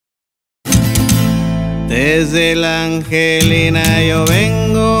Desde La Angelina yo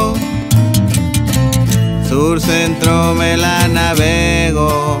vengo, Sur Centro me la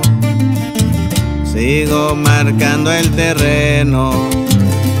navego, sigo marcando el terreno,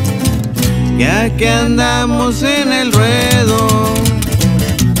 y aquí andamos en el ruedo.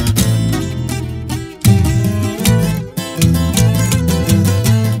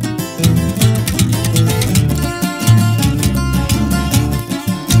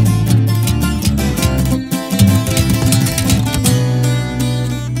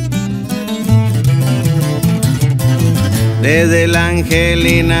 Desde La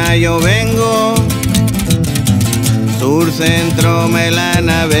Angelina yo vengo, Sur Centro me la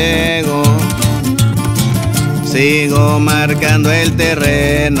navego, sigo marcando el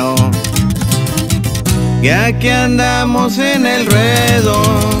terreno, y aquí andamos en el ruedo.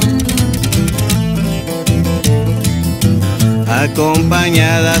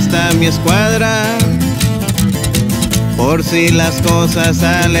 Acompañada está mi escuadra, por si las cosas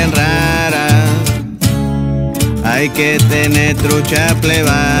salen raras. Hay que tener trucha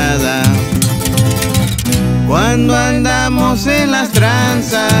plebada cuando andamos en las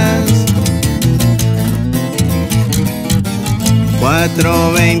transas.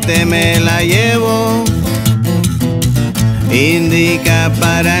 4, 20 me la llevo, Indica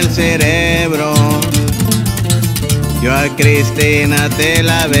para el cerebro. Yo a Cristina te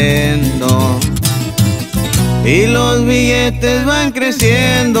la vendo y los billetes van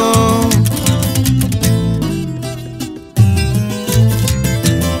creciendo.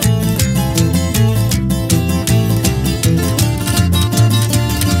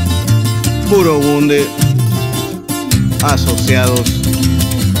 Puro bunde, asociados.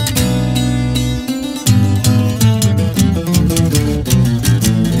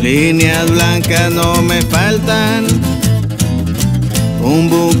 Líneas blancas no me faltan, un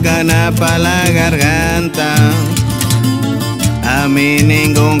bucana pa' la garganta. A mí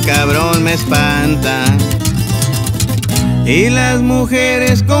ningún cabrón me espanta, y las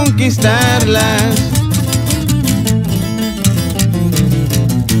mujeres conquistarlas.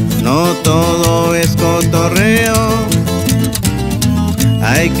 No todo es cotorreo,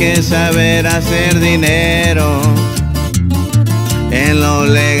 hay que saber hacer dinero, en lo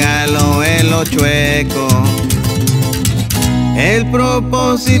legal o en lo chueco. El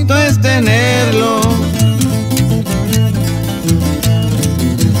propósito es tenerlo.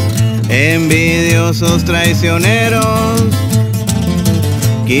 Envidiosos traicioneros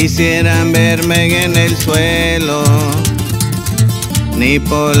quisieran verme en el suelo, ni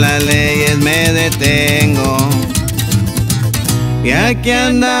por las leyes me detengo, y aquí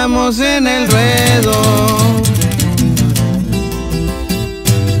andamos en el ruedo.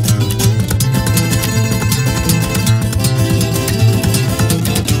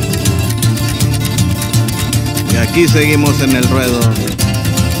 Y aquí seguimos en el ruedo.